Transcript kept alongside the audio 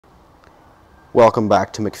Welcome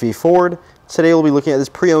back to MacPhee Ford. Today we'll be looking at this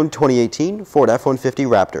pre-owned 2018 Ford F-150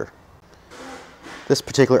 Raptor. This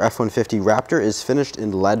particular F-150 Raptor is finished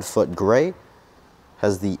in lead foot gray,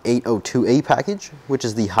 has the 802A package, which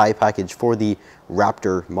is the high package for the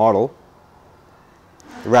Raptor model.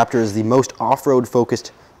 The Raptor is the most off-road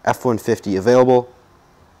focused F-150 available.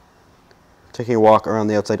 Taking a walk around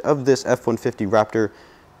the outside of this F-150 Raptor,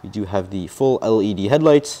 we do have the full LED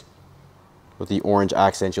headlights with the orange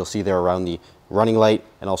accents you'll see there around the running light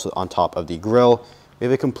and also on top of the grille. We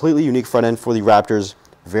have a completely unique front end for the Raptors,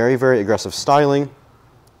 very, very aggressive styling.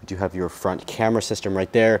 We do have your front camera system right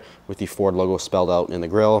there with the Ford logo spelled out in the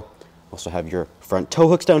grille. Also have your front tow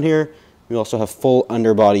hooks down here. We also have full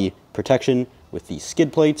underbody protection with the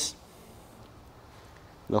skid plates.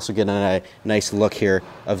 We also get a nice look here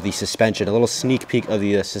of the suspension, a little sneak peek of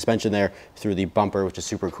the suspension there through the bumper, which is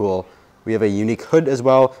super cool. We have a unique hood as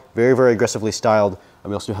well, very, very aggressively styled. And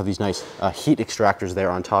we also have these nice heat extractors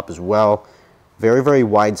there on top as well. Very, very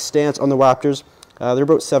wide stance on the Raptors. They're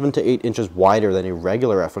about 7 to 8 inches wider than a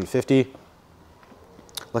regular F-150.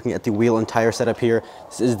 Looking at the wheel and tire setup here,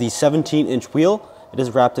 this is the 17-inch wheel. It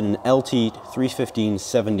is wrapped in an LT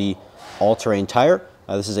 315/70 all-terrain tire.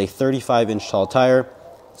 This is a 35-inch tall tire.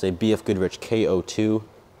 It's a BF Goodrich KO2.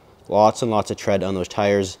 Lots and lots of tread on those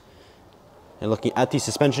tires. And looking at the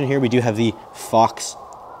suspension here, we do have the Fox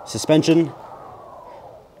suspension.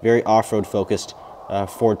 Very off-road focused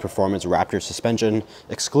Ford Performance Raptor suspension,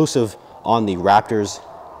 exclusive on the Raptors.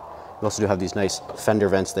 We also do have these nice fender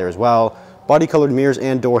vents there as well. Body-colored mirrors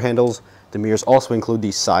and door handles. The mirrors also include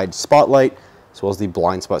the side spotlight, as well as the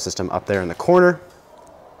blind spot system up there in the corner.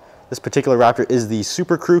 This particular Raptor is the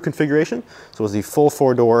Super Crew configuration, so it's the full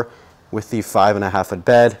 4-door with the 5.5-foot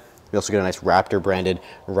bed. We also get a nice Raptor branded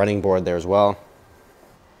running board there as well,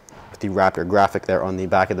 with the Raptor graphic there on the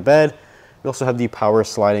back of the bed. We also have the power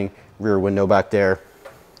sliding rear window back there.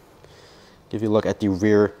 Give you a look at the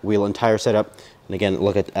rear wheel and tire setup, and again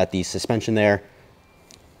look at the suspension there.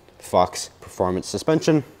 Fox Performance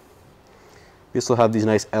suspension. We also have these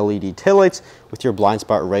nice LED taillights with your blind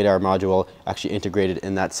spot radar module actually integrated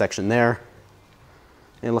in that section there.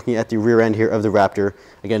 And looking at the rear end here of the Raptor,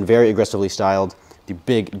 again very aggressively styled. The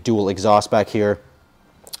big dual exhaust back here.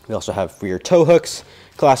 We also have rear tow hooks,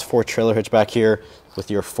 class 4 trailer hitch back here with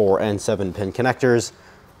your 4 and 7 pin connectors.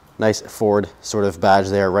 Nice Ford sort of badge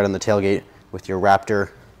there right on the tailgate with your Raptor.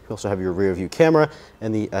 You also have your rear view camera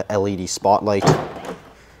and the LED spotlight.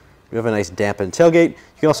 We have a nice dampened tailgate.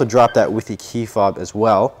 You can also drop that with the key fob as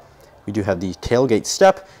well. We do have the tailgate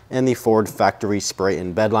step and the Ford factory spray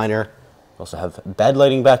and bed liner. We also have bed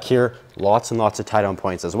lighting back here, lots and lots of tie down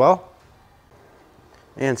points as well.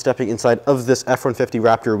 And stepping inside of this F-150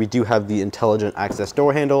 Raptor, we do have the intelligent access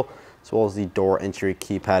door handle, as well as the door entry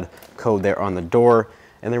keypad code there on the door.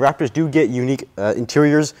 And the Raptors do get unique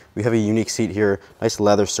interiors. We have a unique seat here, nice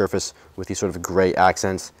leather surface with these sort of gray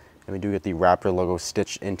accents. And we do get the Raptor logo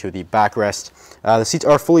stitched into the backrest. The seats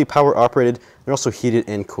are fully power operated. They're also heated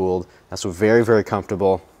and cooled. So very, very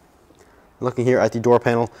comfortable. Looking here at the door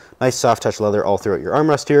panel, nice soft touch leather all throughout your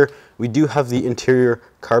armrest here. We do have the interior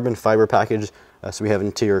carbon fiber package. So we have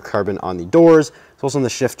interior carbon on the doors, it's also on the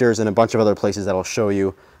shifters and a bunch of other places that I'll show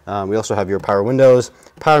you. We also have your power windows,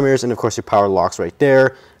 power mirrors, and of course your power locks right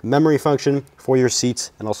there. Memory function for your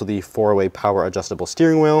seats, and also the 4-way power adjustable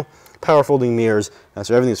steering wheel. Power folding mirrors,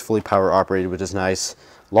 so everything is fully power operated, which is nice.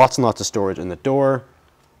 Lots and lots of storage in the door.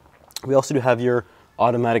 We also do have your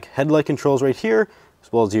automatic headlight controls right here,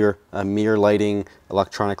 as well as your mirror lighting,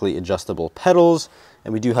 electronically adjustable pedals.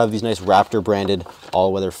 And we do have these nice Raptor branded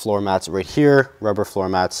all-weather floor mats right here, rubber floor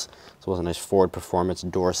mats, as well as a nice Ford Performance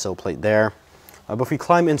door sill plate there. But if we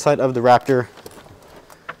climb inside of the Raptor,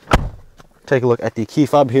 take a look at the key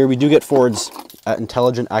fob here. We do get Ford's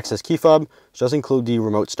intelligent access key fob, which does include the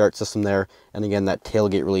remote start system there, and again that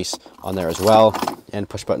tailgate release on there as well, and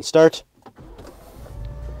push button start.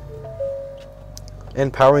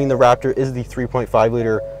 And powering the Raptor is the 3.5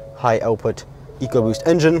 liter high output EcoBoost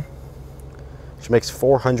engine, which makes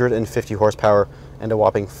 450 horsepower and a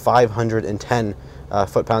whopping 510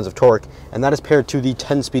 foot-pounds of torque. And that is paired to the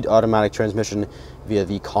 10-speed automatic transmission via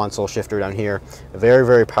the console shifter down here. A very,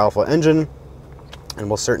 very powerful engine, and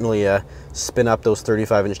will certainly spin up those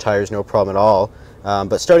 35-inch tires, no problem at all.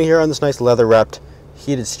 But starting here on this nice leather-wrapped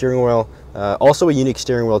heated steering wheel, also a unique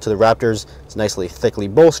steering wheel to the Raptors. It's nicely thickly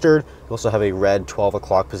bolstered. We also have a red 12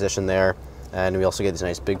 o'clock position there, and we also get these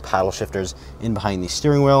nice big paddle shifters in behind the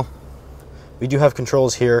steering wheel. We do have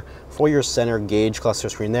controls here for your center gauge cluster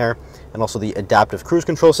screen there, and also the adaptive cruise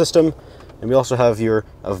control system. And we also have your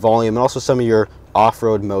volume and also some of your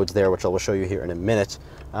off-road modes there, which I will show you here in a minute.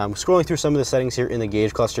 Scrolling through some of the settings here in the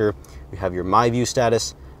gauge cluster, you have your My View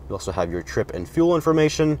status. You also have your trip and fuel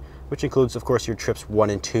information, which includes, of course, your trips 1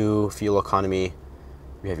 and 2, fuel economy.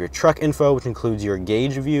 You have your truck info, which includes your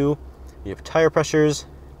gauge view. You have tire pressures,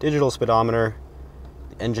 digital speedometer,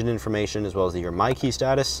 the engine information, as well as your My Key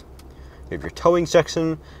status. You have your towing section,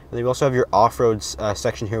 and then you also have your off-road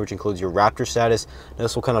section here, which includes your Raptor status. Now,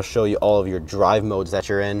 this will kind of show you all of your drive modes that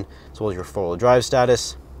you're in, as well as your four-wheel drive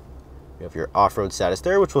status. You have your off-road status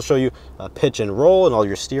there, which will show you pitch and roll and all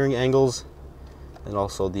your steering angles, and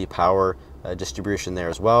also the power distribution there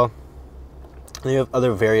as well. And you have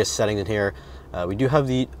other various settings in here. We do have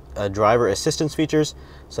the driver assistance features,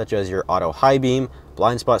 such as your auto high beam,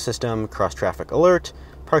 blind spot system, cross traffic alert,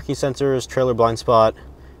 parking sensors, trailer blind spot,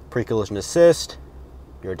 pre-collision assist,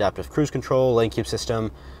 your adaptive cruise control, lane keep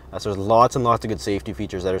system. So there's lots and lots of good safety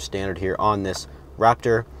features that are standard here on this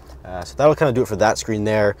Raptor. So that'll kind of do it for that screen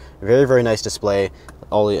there. Very, very nice display.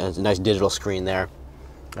 A nice digital screen there.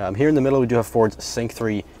 Here in the middle, we do have Ford's Sync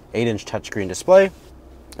 3 8-inch touchscreen display.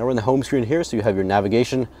 Now we're in the home screen here, so you have your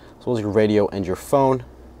navigation, as well as your radio and your phone.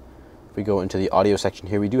 If we go into the audio section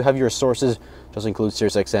here, we do have your sources, which also includes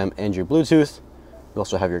Sirius XM and your Bluetooth. We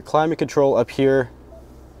also have your climate control up here,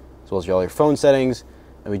 as well as all your phone settings.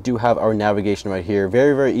 And we do have our navigation right here.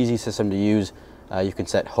 Very, very easy system to use. You can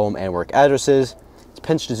set home and work addresses. It's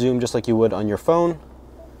pinch to zoom just like you would on your phone.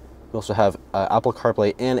 We also have Apple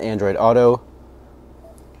CarPlay and Android Auto.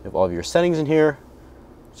 You have all of your settings in here,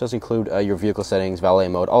 which does include your vehicle settings, valet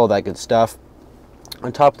mode, all of that good stuff.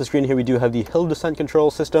 On top of the screen here, we do have the hill descent control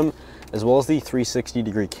system, as well as the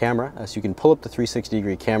 360-degree camera. So you can pull up the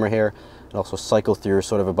 360-degree camera here and also cycle through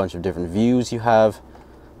sort of a bunch of different views you have,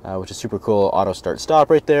 which is super cool. Auto start stop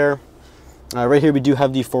right there. Right here we do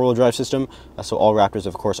have the four-wheel drive system. So all Raptors,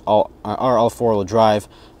 of course, are all four-wheel drive.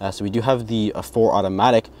 So we do have the 4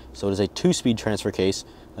 automatic. So it is a 2-speed transfer case.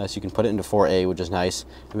 So you can put it into 4A, which is nice.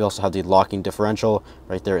 And we also have the locking differential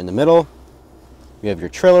right there in the middle. We have your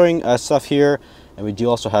trailering stuff here. And we do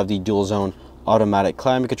also have the dual zone automatic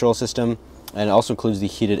climate control system. And it also includes the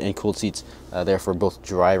heated and cooled seats there for both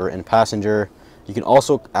driver and passenger. You can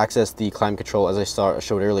also access the climate control, as I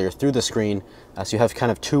showed earlier, through the screen. So you have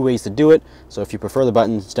kind of 2 ways to do it. So if you prefer the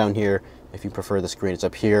buttons, it's down here. If you prefer the screen, it's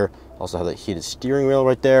up here. Also have the heated steering wheel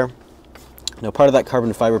right there. Now, part of that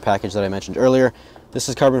carbon fiber package that I mentioned earlier, this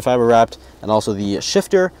is carbon fiber wrapped, and also the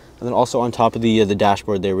shifter, and then also on top of the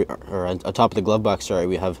dashboard there, or on top of the glove box, sorry,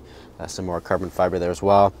 we have some more carbon fiber there as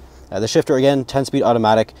well. The shifter, again, 10-speed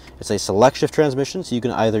automatic. It's a select shift transmission, so you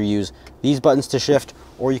can either use these buttons to shift,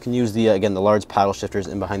 or you can use the again, the large paddle shifters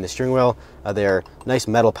in behind the steering wheel. They're nice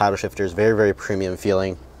metal paddle shifters, very, very premium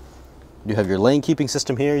feeling. You have your lane keeping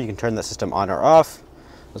system here. You can turn that system on or off,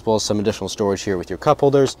 as well as some additional storage here with your cup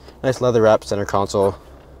holders. Nice leather wrapped center console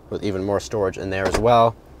with even more storage in there as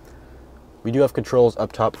well. We do have controls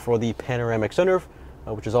up top for the panoramic sunroof,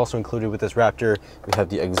 which is also included with this Raptor. We have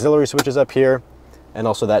the auxiliary switches up here, and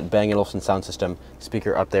also that Bang & Olufsen sound system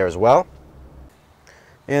speaker up there as well.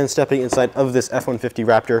 And stepping inside of this F-150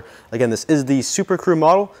 Raptor, again, this is the Super Crew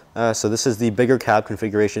model, so this is the bigger cab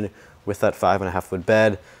configuration with that 5.5-foot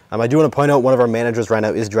bed. I do want to point out one of our managers right now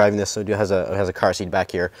is driving this, so it has a car seat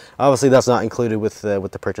back here. Obviously, that's not included with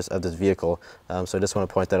the purchase of this vehicle, so I just want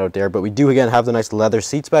to point that out there. But we do, again, have the nice leather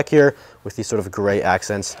seats back here with these sort of gray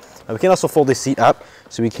accents. We can also fold the seat up,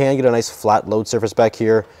 so we can get a nice flat load surface back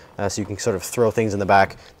here, so you can sort of throw things in the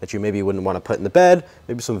back that you maybe wouldn't want to put in the bed,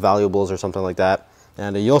 maybe some valuables or something like that.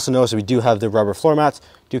 And you also notice we do have the rubber floor mats,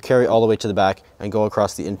 do carry all the way to the back and go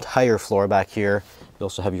across the entire floor back here. You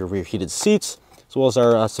also have your rear heated seats, as well as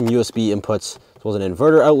our some USB inputs, as well as an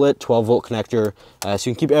inverter outlet, 12-volt connector, so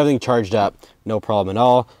you can keep everything charged up, no problem at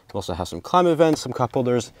all. You also have some climate vents, some cup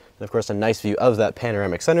holders, and of course a nice view of that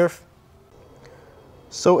panoramic sunroof.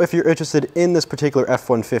 So if you're interested in this particular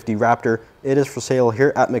F-150 Raptor, it is for sale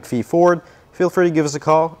here at MacPhee Ford. Feel free to give us a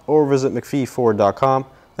call or visit MacPheeFord.com.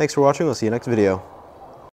 Thanks for watching. We'll see you next video.